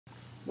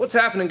What's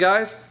happening,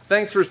 guys?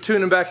 Thanks for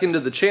tuning back into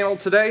the channel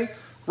today.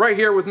 Right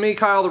here with me,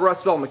 Kyle the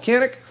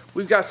Therustbeltmechanic.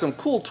 We've got some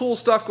cool tool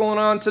stuff going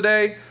on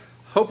today.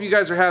 Hope you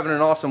guys are having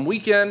an awesome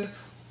weekend.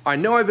 I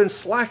know I've been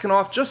slacking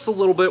off just a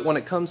little bit when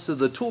it comes to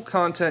the tool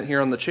content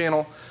here on the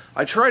channel.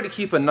 I try to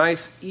keep a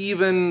nice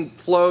even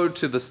flow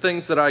to the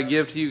things that I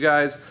give to you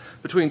guys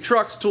between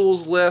trucks,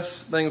 tools,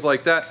 lifts, things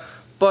like that.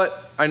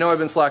 But I know I've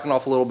been slacking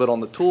off a little bit on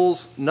the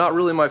tools. Not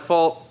really my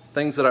fault.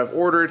 Things that I've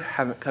ordered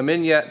haven't come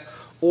in yet,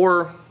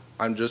 or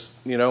I'm just,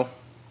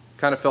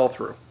 kind of fell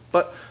through.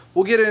 But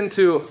we'll get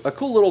into a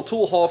cool little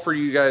tool haul for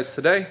you guys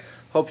today.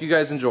 Hope you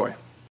guys enjoy.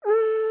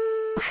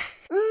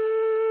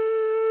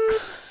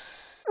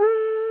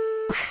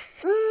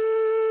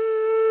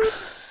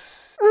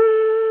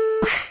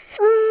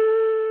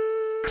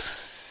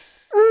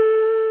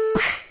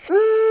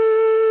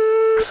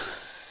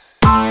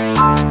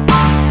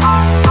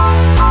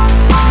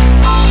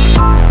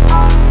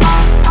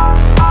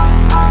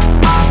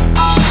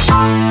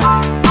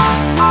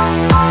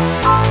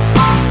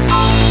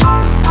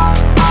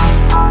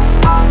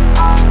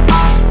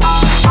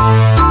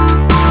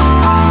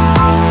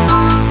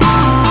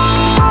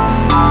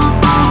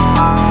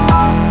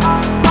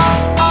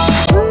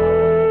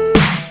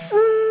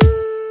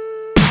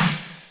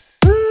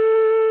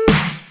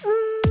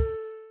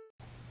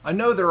 I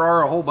know there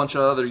are a whole bunch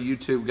of other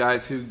YouTube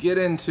guys who get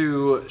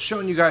into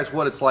showing you guys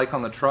what it's like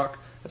on the truck.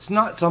 It's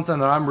not something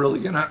that I'm really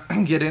gonna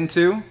get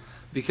into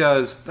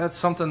because that's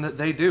something that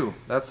they do.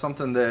 That's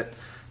something that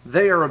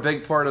they are a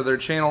big part of their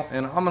channel,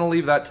 and I'm gonna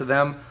leave that to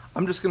them.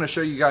 I'm just gonna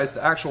show you guys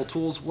the actual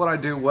tools, what I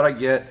do, what I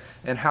get,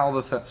 and how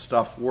the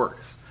stuff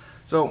works.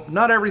 So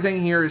not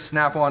everything here is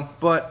Snap-on,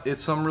 but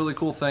it's some really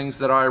cool things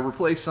that I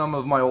replace some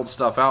of my old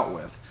stuff out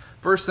with.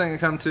 First thing I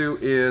come to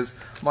is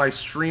my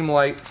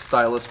Streamlight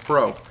Stylus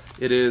Pro.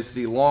 It is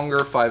the longer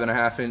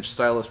 5.5-inch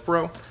Stylus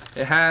Pro.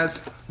 It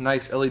has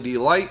nice LED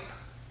light.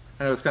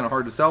 I know it's kind of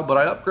hard to tell, but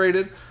I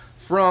upgraded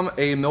from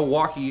a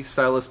Milwaukee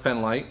Stylus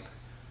pen light.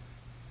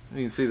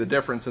 You can see the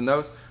difference in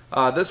those.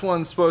 This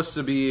one's supposed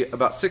to be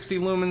about 60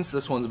 lumens.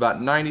 This one's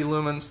about 90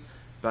 lumens.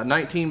 About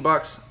 19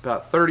 bucks,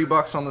 about 30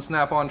 bucks on the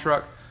Snap-on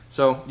truck.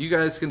 So you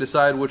guys can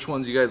decide which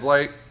ones you guys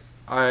like.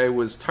 I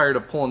was tired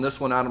of pulling this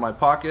one out of my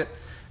pocket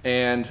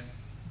and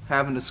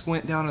having to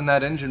squint down in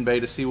that engine bay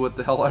to see what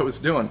the hell I was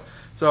doing.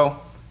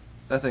 So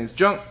that thing's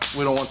junk.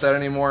 We don't want that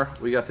anymore.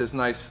 We got this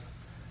nice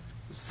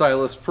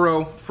Stylus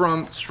Pro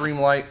from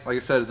Streamlight. Like I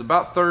said, it's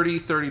about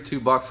 32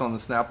 bucks on the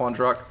Snap-on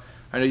truck.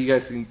 I know you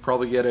guys can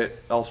probably get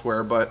it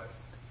elsewhere, but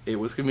it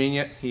was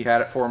convenient. He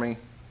had it for me,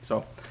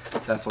 so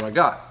that's what I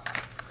got.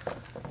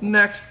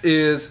 Next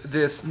is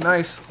this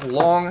nice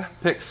long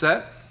pick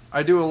set.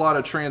 I do a lot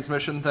of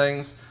transmission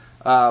things.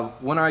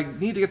 When I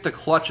need to get the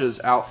clutches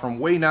out from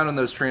way down in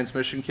those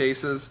transmission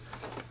cases,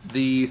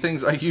 the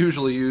things I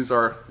usually use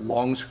are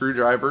long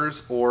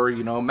screwdrivers or,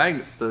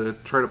 magnets to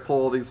try to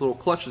pull these little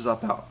clutches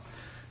up out.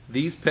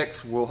 These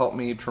picks will help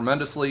me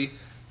tremendously,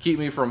 keep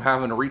me from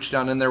having to reach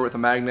down in there with a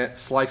magnet,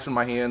 slicing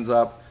my hands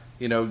up,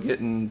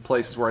 getting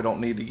places where I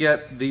don't need to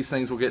get. These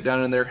things will get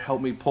down in there,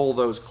 help me pull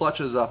those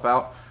clutches up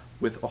out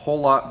with a whole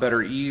lot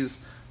better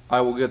ease.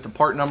 I will get the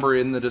part number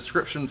in the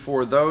description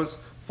for those.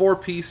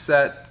 4-piece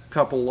set,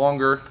 couple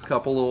longer,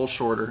 couple a little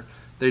shorter.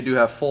 They do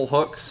have full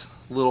hooks,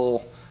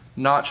 little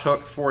notch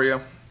hooks for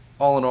you.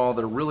 All in all,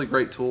 they're really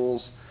great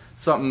tools.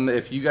 Something,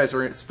 if you guys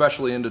are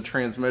especially into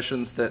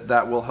transmissions,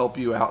 that will help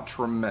you out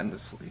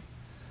tremendously.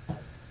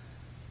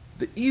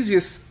 The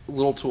easiest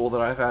little tool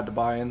that I've had to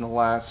buy in the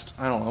last,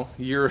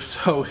 year or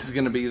so is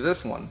going to be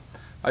this one.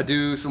 I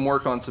do some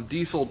work on some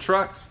diesel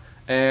trucks,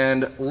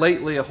 and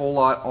lately a whole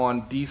lot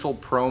on Diesel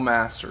Pro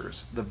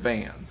Masters, the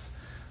vans.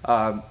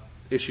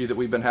 Issue that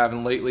we've been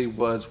having lately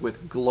was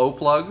with glow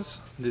plugs.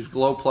 These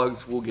glow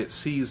plugs will get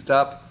seized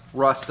up,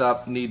 rust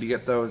up, need to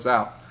get those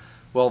out.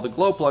 Well, the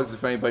glow plugs,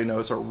 if anybody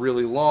knows, are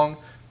really long.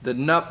 The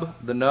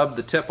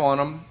tip on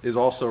them is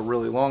also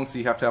really long, so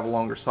you have to have a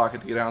longer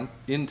socket to get down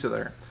into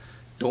there.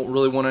 Don't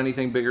really want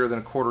anything bigger than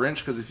a 1/4 inch,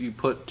 because if you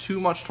put too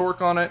much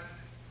torque on it,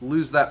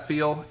 lose that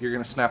feel, you're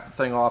going to snap the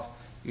thing off,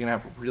 you're going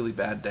to have a really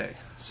bad day.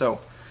 So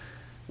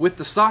with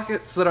the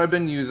sockets that I've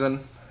been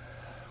using,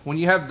 when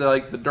you have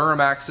the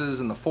Duramaxes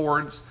and the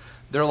Fords,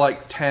 they're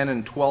like 10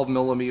 and 12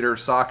 millimeter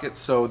sockets,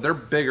 so they're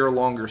bigger,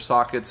 longer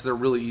sockets. They're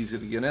really easy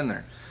to get in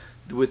there.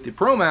 With the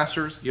Pro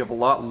Masters, you have a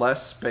lot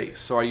less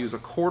space, so I use a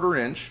 1/4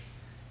 inch.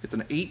 It's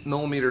an 8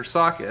 millimeter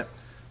socket,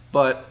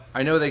 but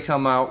I know they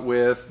come out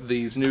with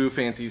these new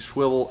fancy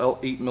swivel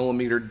 8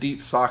 millimeter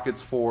deep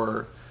sockets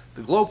for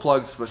the glow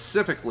plugs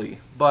specifically,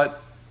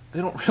 but they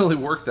don't really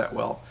work that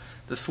well.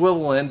 The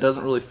swivel end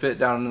doesn't really fit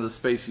down into the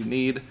space you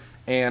need,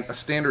 and a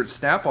standard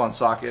Snap-on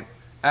socket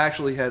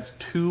actually has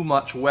too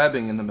much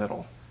webbing in the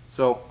middle.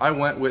 So I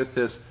went with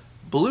this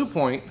Blue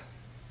Point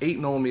 8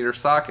 millimeter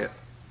socket.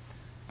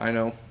 I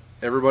know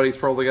everybody's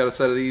probably got a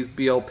set of these,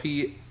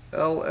 BLP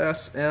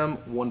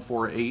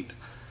LSM148.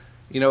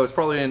 It's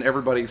probably in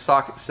everybody's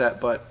socket set,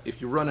 but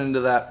if you run into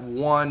that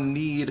one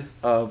need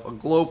of a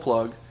glow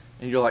plug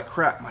and you're like,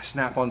 crap, my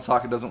Snap-on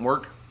socket doesn't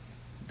work,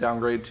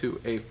 downgrade to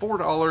a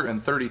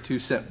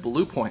 $4.32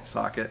 Blue Point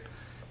socket,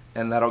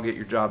 and that'll get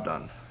your job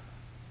done.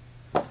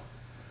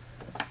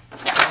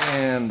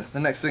 And the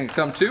next thing to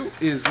come to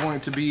is going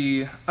to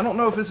be, I don't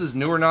know if this is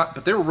new or not,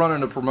 but they were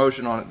running a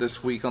promotion on it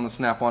this week on the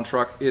Snap-on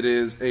truck. It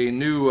is a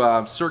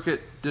new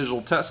circuit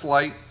digital test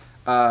light.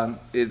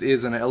 It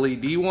is an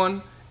LED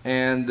one,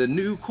 and the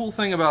new cool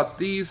thing about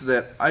these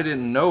that I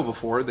didn't know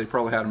before, they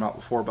probably had them out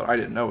before, but I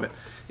didn't know it,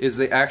 is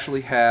they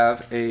actually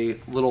have a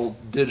little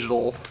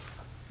digital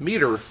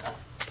meter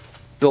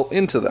built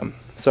into them.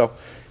 So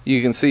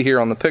you can see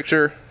here on the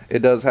picture, it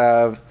does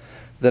have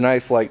the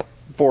nice like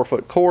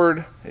 4-foot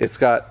cord. It's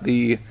got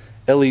the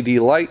LED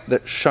light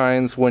that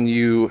shines when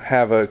you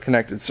have a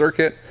connected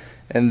circuit,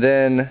 and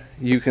then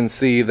you can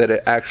see that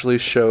it actually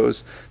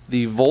shows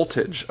the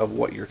voltage of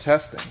what you're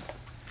testing.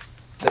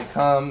 They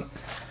come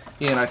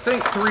in, I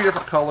think, 3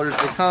 different colors.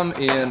 They come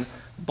in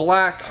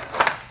black,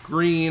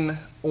 green,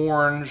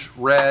 orange,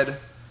 red,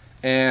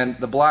 and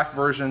the black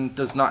version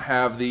does not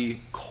have the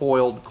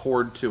coiled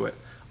cord to it.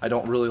 I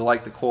don't really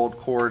like the coiled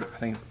cord. I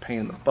think it's a pain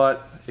in the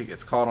butt. It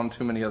gets caught on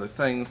too many other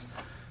things.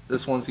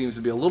 This one seems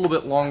to be a little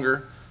bit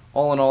longer.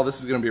 All in all, this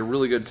is going to be a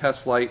really good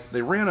test light.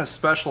 They ran a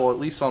special, at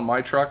least on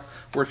my truck,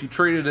 where if you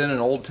traded in an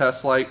old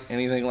test light,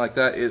 anything like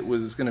that, it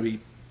was going to be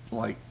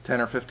like 10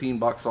 or 15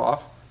 bucks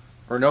off.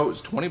 Or no, it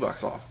was 20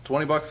 bucks off.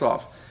 20 bucks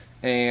off.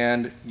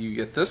 And you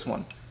get this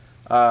one.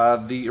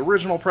 The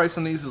original price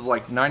on these is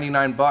like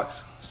 99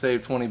 bucks.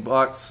 Save 20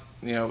 bucks.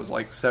 You know, it was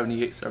like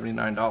 $78,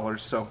 $79.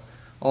 So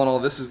all in all,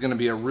 this is going to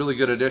be a really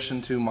good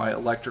addition to my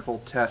electrical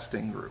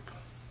testing group.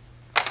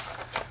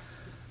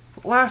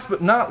 Last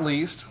but not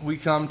least, we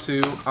come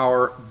to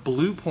our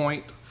Blue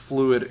Point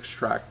fluid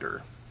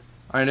extractor.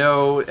 I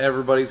know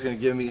everybody's going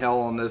to give me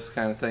hell on this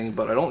kind of thing,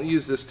 but I don't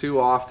use this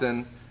too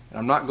often, and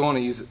I'm not going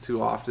to use it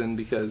too often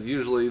because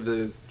usually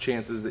the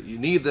chances that you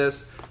need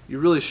this, you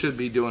really should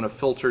be doing a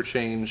filter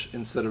change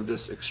instead of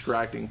just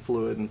extracting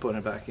fluid and putting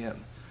it back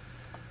in.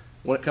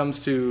 When it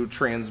comes to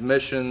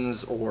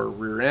transmissions or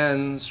rear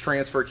ends,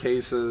 transfer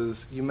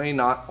cases, you may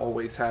not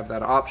always have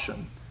that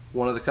option.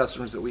 One of the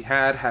customers that we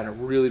had a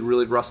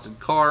really rusted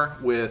car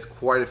with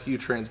quite a few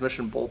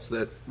transmission bolts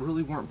that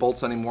really weren't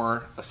bolts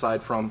anymore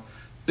aside from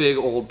big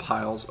old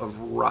piles of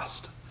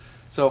rust.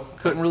 So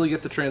couldn't really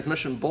get the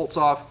transmission bolts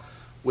off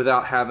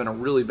without having a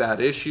really bad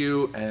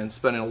issue and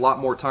spending a lot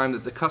more time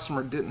that the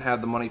customer didn't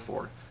have the money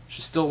for.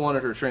 She still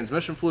wanted her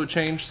transmission fluid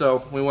changed,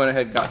 so we went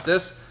ahead and got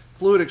this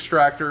fluid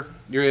extractor.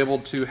 You're able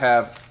to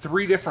have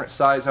 3 different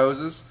size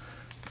hoses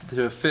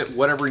to fit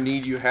whatever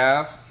need you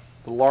have.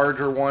 The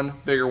larger one,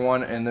 bigger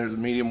one, and there's a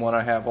medium one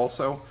I have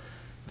also.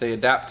 They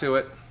adapt to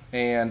it,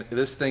 and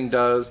this thing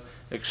does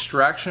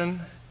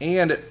extraction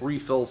and it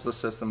refills the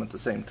system at the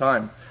same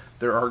time.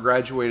 There are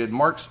graduated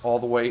marks all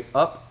the way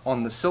up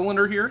on the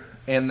cylinder here,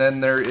 and then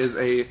there is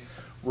a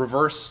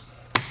reverse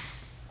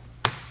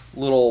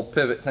little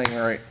pivot thing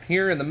right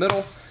here in the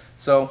middle.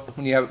 So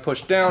when you have it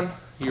pushed down,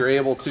 you're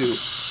able to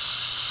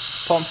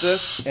pump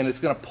this, and it's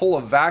going to pull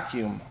a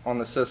vacuum on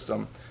the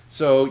system.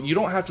 So you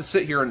don't have to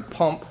sit here and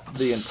pump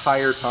the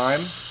entire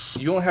time.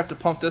 You only have to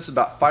pump this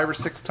about 5 or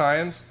 6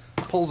 times.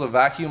 It pulls a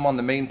vacuum on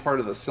the main part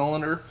of the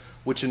cylinder,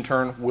 which in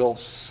turn will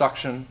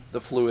suction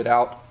the fluid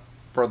out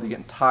for the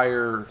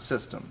entire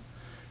system.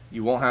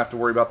 You won't have to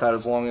worry about that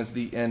as long as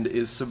the end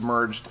is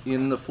submerged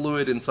in the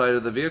fluid inside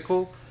of the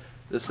vehicle.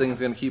 This thing's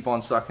going to keep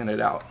on sucking it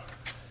out.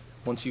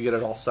 Once you get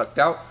it all sucked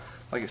out,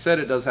 like I said,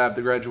 it does have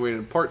the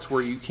graduated parts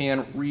where you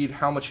can read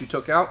how much you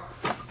took out.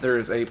 There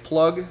is a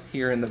plug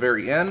here in the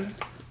very end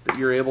that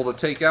you're able to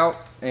take out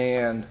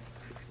and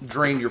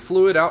drain your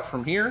fluid out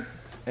from here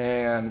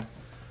and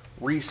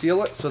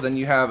reseal it, so then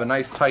you have a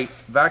nice tight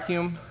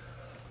vacuum.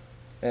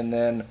 And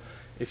then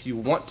if you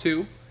want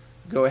to,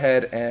 go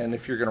ahead and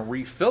if you're going to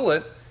refill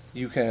it,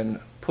 you can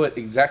put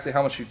exactly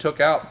how much you took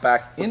out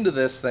back into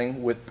this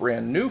thing with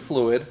brand new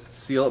fluid,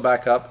 seal it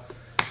back up,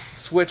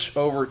 switch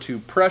over to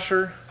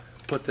pressure,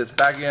 put this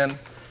back in,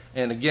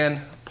 and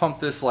again pump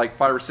this like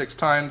 5 or 6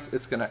 times.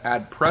 It's going to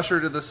add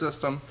pressure to the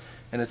system,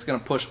 and it's going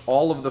to push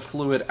all of the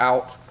fluid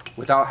out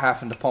without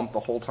having to pump the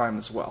whole time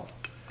as well.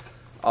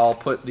 I'll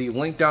put the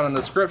link down in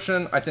the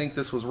description. I think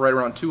this was right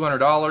around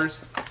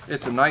 $200.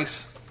 It's a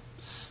nice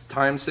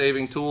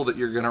time-saving tool that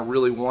you're going to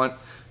really want,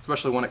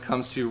 especially when it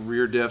comes to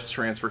rear diffs,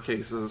 transfer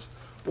cases,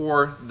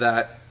 or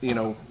that, you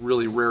know,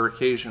 really rare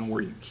occasion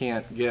where you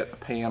can't get a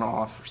pan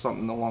off or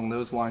something along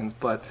those lines,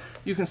 but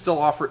you can still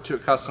offer it to a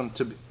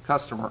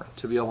customer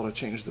to be able to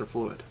change their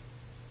fluid.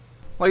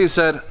 Like I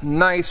said,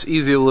 nice,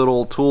 easy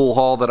little tool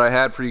haul that I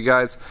had for you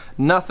guys.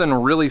 Nothing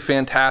really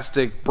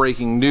fantastic,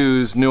 breaking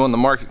news, new on the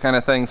market kind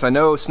of things. I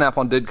know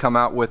Snap-on did come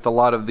out with a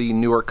lot of the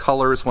newer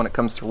colors when it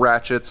comes to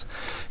ratchets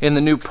in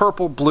the new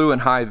purple, blue,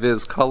 and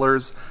high-vis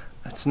colors.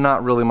 It's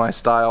not really my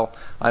style.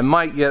 I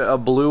might get a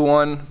blue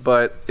one,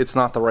 but it's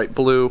not the right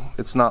blue.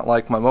 It's not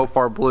like my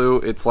Mopar blue.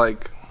 It's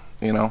like,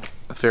 you know,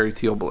 a fairy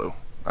teal blue.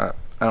 I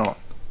don't know.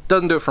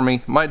 Doesn't do it for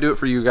me. Might do it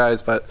for you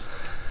guys, but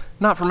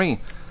not for me.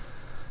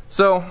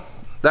 So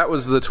that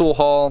was the tool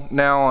haul.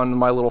 Now on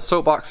my little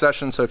soapbox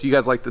session, so if you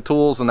guys like the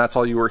tools and that's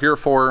all you were here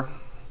for,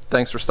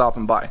 thanks for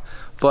stopping by.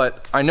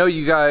 But I know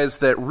you guys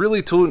that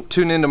really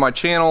tune into my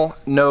channel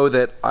know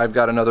that I've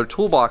got another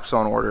toolbox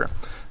on order.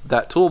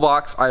 That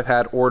toolbox I've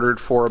had ordered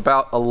for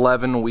about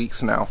 11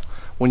 weeks now.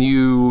 When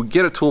you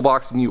get a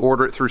toolbox and you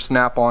order it through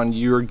Snap-on,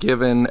 you're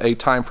given a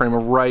time frame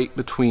of right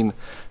between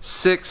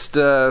 6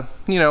 to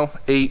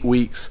 8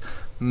 weeks,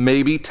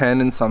 maybe 10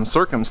 in some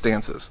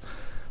circumstances.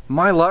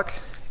 My luck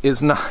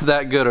is not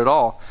that good at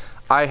all.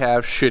 I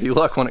have shitty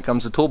luck when it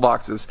comes to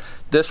toolboxes.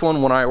 This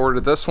one, when I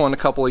ordered this one a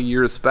couple of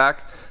years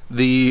back,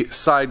 the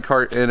side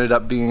cart ended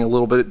up being a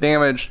little bit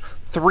damaged.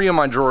 3 of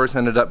my drawers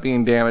ended up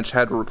being damaged,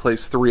 had to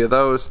replace 3 of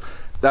those.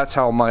 That's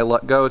how my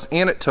luck goes,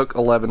 and it took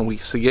 11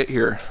 weeks to get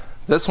here.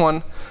 This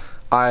one,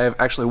 I've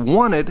actually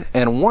wanted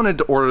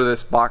to order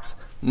this box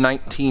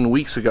 19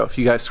 weeks ago. If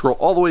you guys scroll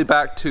all the way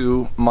back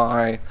to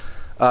my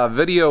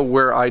video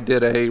where I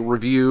did a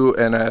review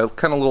and a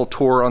kind of little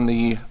tour on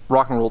the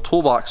rock and roll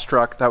toolbox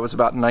truck, that was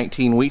about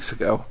 19 weeks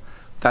ago.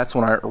 That's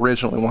when I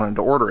originally wanted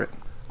to order it.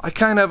 I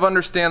kind of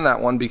understand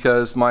that one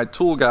because my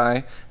tool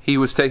guy, he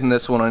was taking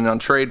this one on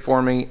trade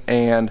for me,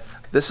 and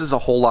this is a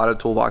whole lot of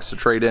toolbox to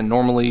trade in.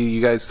 Normally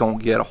you guys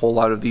don't get a whole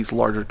lot of these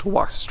larger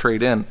toolboxes to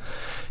trade in.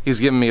 He's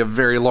giving me a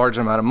very large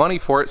amount of money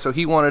for it, so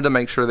he wanted to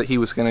make sure that he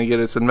was going to get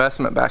his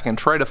investment back and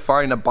try to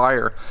find a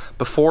buyer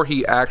before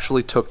he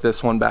actually took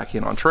this one back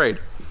in on trade.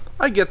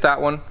 I get that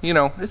one,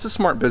 it's a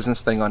smart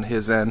business thing on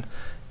his end.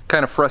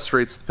 Kind of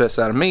frustrates the piss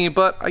out of me,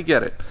 but I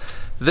get it.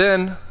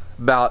 Then,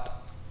 about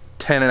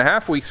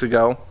 10.5 weeks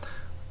ago,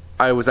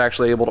 I was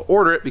actually able to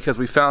order it because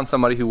we found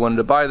somebody who wanted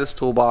to buy this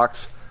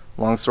toolbox.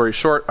 Long story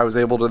short, I was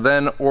able to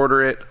then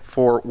order it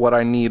for what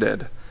I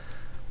needed.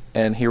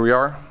 And here we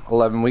are,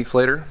 11 weeks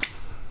later.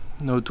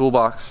 No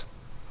toolbox,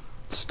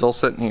 still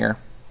sitting here.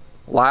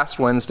 Last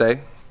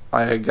Wednesday,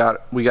 we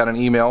got an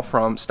email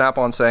from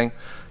Snap-on saying,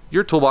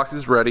 your toolbox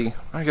is ready.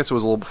 I guess it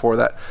was a little before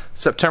that.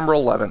 September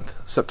 11th.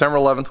 September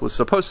 11th was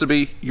supposed to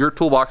be, your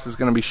toolbox is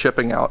going to be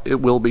shipping out.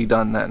 It will be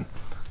done then.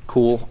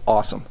 Cool,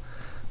 awesome.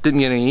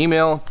 Didn't get any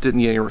email,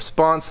 didn't get any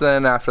response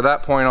then. After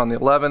that point on the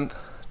 11th,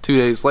 2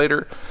 days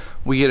later,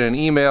 we get an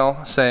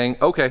email saying,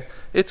 okay,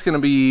 it's going to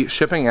be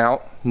shipping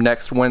out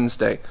next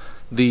Wednesday,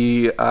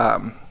 the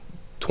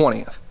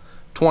 20th.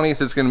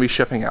 20th is going to be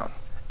shipping out,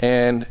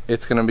 and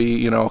it's going to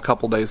be a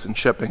couple days in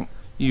shipping.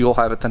 You'll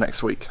have it the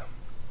next week.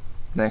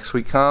 Next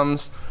week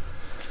comes,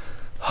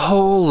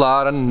 whole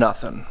lot of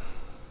nothing.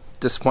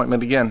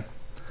 Disappointment again.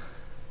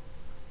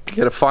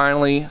 Get to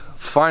finally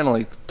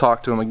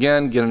talk to him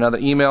again, get another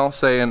email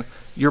saying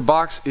your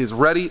box is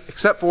ready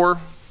except for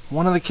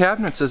one of the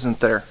cabinets isn't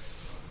there.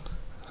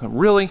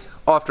 Really,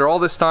 after all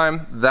this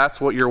time,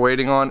 that's what you're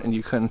waiting on, and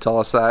you couldn't tell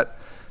us that.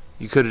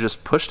 You could have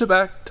just pushed it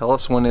back, tell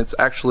us when it's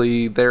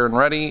actually there and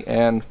ready,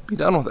 and be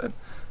done with it.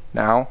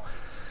 Now,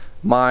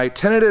 my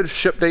tentative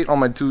ship date on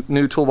my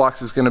new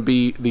toolbox is going to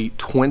be the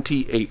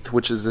 28th,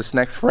 which is this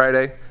next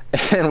Friday,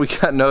 and we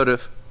got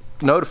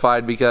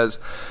notified because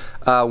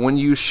when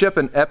you ship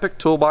an Epic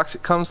toolbox,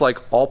 it comes like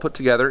all put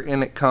together,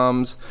 and it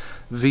comes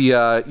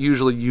via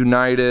usually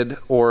United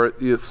or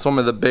some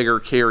of the bigger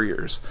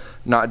carriers,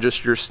 not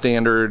just your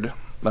standard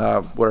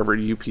whatever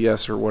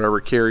UPS or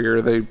whatever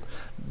carrier.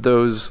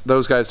 Those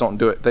guys don't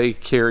do it. They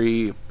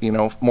carry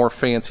more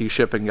fancy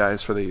shipping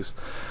guys for these.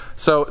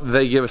 So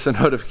they give us a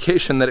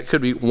notification that it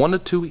could be 1 to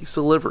 2 weeks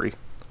delivery.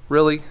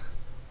 Really?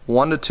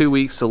 1 to 2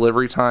 weeks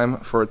delivery time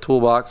for a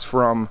toolbox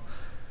from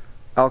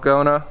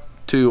Algona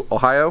to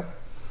Ohio?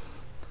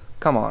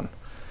 Come on.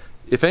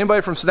 If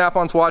anybody from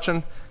Snap-on's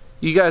watching,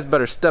 you guys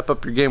better step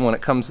up your game when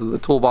it comes to the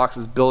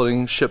toolboxes,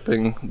 building,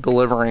 shipping,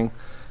 delivering,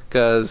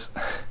 because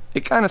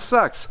it kind of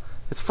sucks.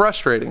 It's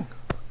frustrating.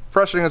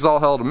 Frustrating as all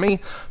hell to me,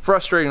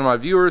 frustrating to my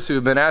viewers who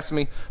have been asking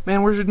me,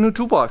 man, where's your new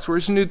toolbox?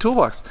 Where's your new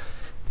toolbox?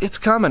 It's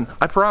coming.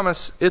 I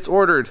promise. It's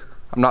ordered.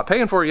 I'm not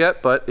paying for it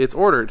yet, but it's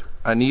ordered.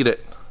 I need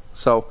it.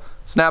 So,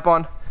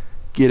 Snap-on,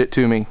 get it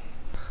to me.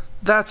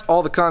 That's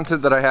all the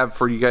content that I have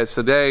for you guys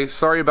today.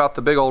 Sorry about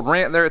the big old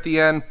rant there at the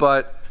end,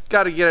 but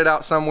got to get it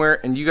out somewhere,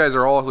 and you guys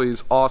are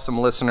always awesome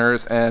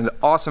listeners and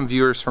awesome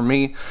viewers for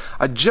me.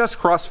 I just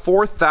crossed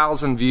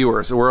 4,000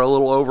 viewers. We're a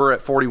little over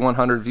at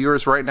 4,100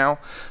 viewers right now,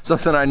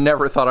 something I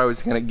never thought I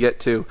was going to get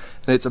to,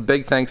 and it's a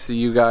big thanks to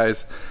you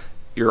guys.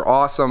 You're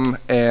awesome,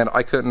 and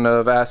I couldn't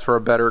have asked for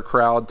a better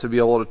crowd to be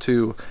able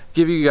to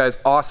give you guys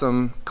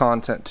awesome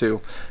content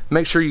too.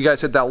 Make sure you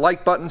guys hit that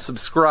like button,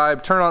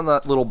 subscribe, turn on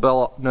that little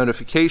bell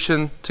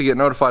notification to get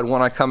notified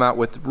when I come out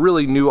with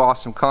really new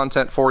awesome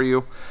content for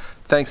you.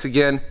 Thanks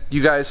again.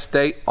 You guys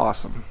stay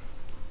awesome.